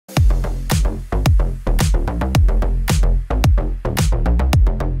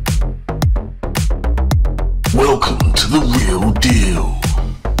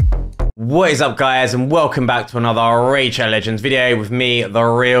What is up, guys, and welcome back to another Raid Shadow Legends video with me, The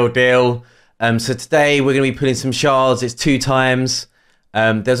Real Deal. So today we're going to be pulling some shards. It's 2 times.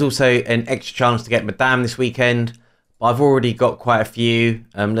 There's also an extra chance to get Madame this weekend, but I've already got quite a few.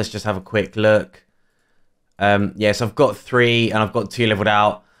 Let's just have a quick look. Yes, I've got 3 and I've got 2 leveled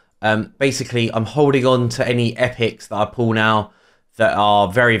out. Basically, I'm holding on to any epics that I pull now that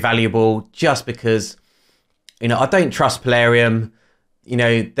are very valuable, just because, you know, I don't trust Plarium. You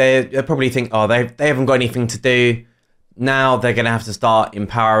know, they probably think, oh, they haven't got anything to do. Now they're going to have to start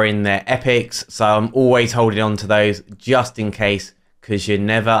empowering their epics. So I'm always holding on to those just in case, because you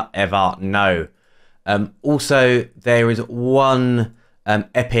never, ever know. Also, there is one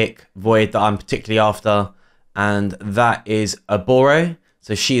epic void that I'm particularly after, and that is Aboro.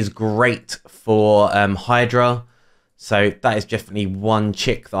 So she is great for Hydra. So that is definitely one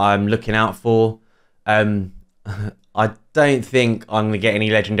chick that I'm looking out for. I don't think I'm going to get any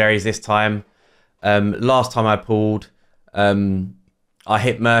legendaries this time. Last time I pulled, I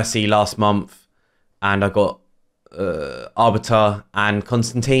hit Mercy last month and I got Arbiter and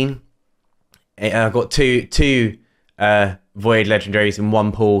Constantine. I got two Void legendaries in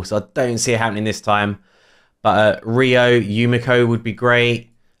one pull, so I don't see it happening this time. But Rio, Yumiko would be great.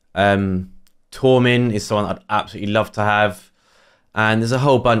 Tormin is someone I'd absolutely love to have. And there's a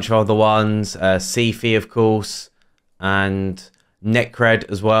whole bunch of other ones. Sifi, of course. And Necred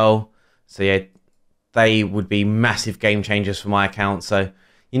as well. So yeah, they would be massive game changers for my account. So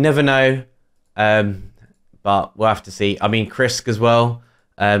you never know, but we'll have to see. I mean, Krisk as well.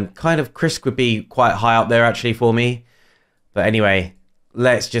 Krisk would be quite high up there actually for me. But anyway,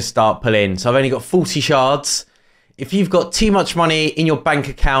 let's just start pulling. So I've only got 40 shards. If you've got too much money in your bank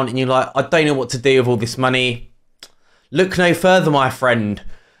account and you're like, I don't know what to do with all this money, look no further, my friend.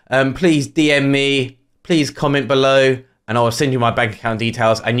 Please DM me. Please comment below and I will send you my bank account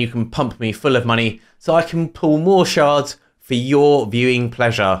details and you can pump me full of money so I can pull more shards for your viewing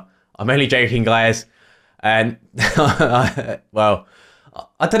pleasure. I'm only joking, guys. And, well,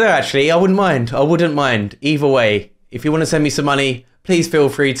 I don't know, actually. I wouldn't mind. I wouldn't mind. Either way, if you want to send me some money, please feel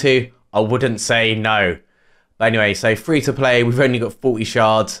free to. I wouldn't say no. But anyway, so free to play. We've only got 40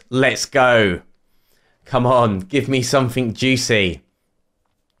 shards. Let's go. Come on, give me something juicy.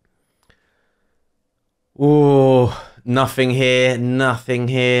 Ooh, nothing here, nothing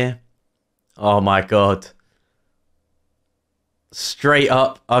here. Oh my god. Straight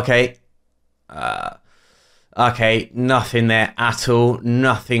up, okay. Okay, nothing there at all.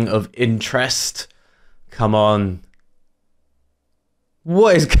 Nothing of interest. Come on.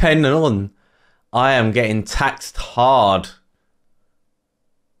 What is going on? I am getting taxed hard.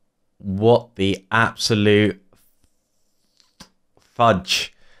 What the absolute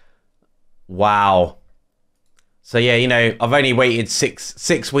fudge. Wow. So yeah, you know, I've only waited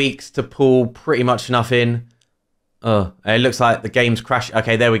six weeks to pull pretty much nothing. Oh, it looks like the game's crashed.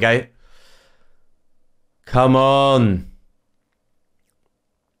 Okay, there we go. Come on.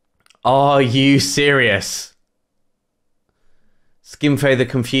 Are you serious? Skimfo the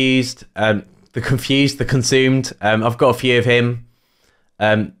Confused. The Consumed. I've got a few of him.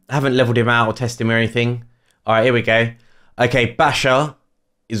 Haven't leveled him out or tested him or anything. Alright, here we go. Okay, Basher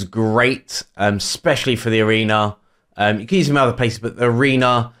is great, especially for the arena. You can use him in other places, but the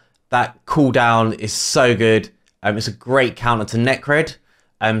arena, that cooldown is so good. It's a great counter to Necred.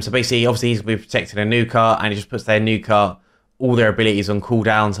 So basically, obviously, he's going to be protecting a nuker, and he just puts their nuker, all their abilities on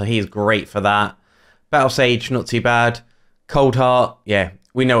cooldown, so he's great for that. Battle Sage, not too bad. Cold Heart, yeah,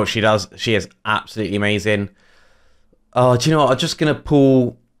 we know what she does. She is absolutely amazing. Oh, do you know what? I'm just going to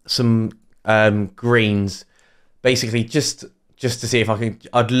pull some greens. Basically, just to see if I can.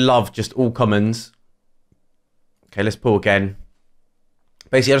 I'd love just all commons. Okay, let's pull again.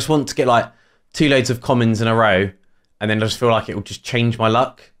 Basically, I just want to get like 2 loads of commons in a row, and then I just feel like it will just change my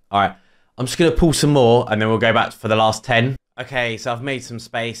luck. All right, I'm just going to pull some more, and then we'll go back for the last 10. Okay, so I've made some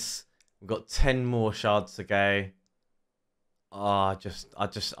space. We've got 10 more shards to go. Oh,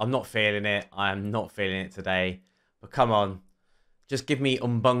 I'm not feeling it. I am not feeling it today. But come on, just give me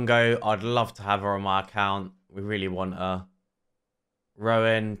Umbungo. I'd love to have her on my account. We really want her.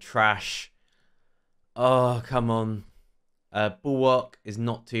 Rowan, trash. Oh, come on. Bulwark is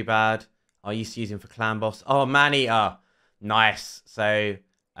not too bad. I used to use him for Clan Boss. Oh, Man-Eater. Nice. So,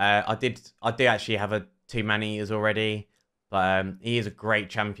 I did actually have 2 Man-Eaters already. But he is a great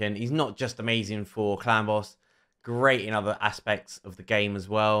champion. He's not just amazing for Clan Boss. Great in other aspects of the game as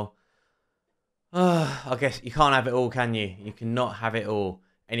well. I guess you can't have it all, can you? You cannot have it all.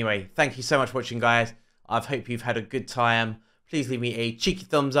 Anyway, thank you so much for watching, guys. I hope you've had a good time. Please leave me a cheeky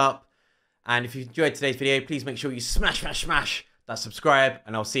thumbs up. And if you enjoyed today's video, please make sure you smash that subscribe,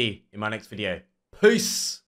 and I'll see you in my next video. Peace!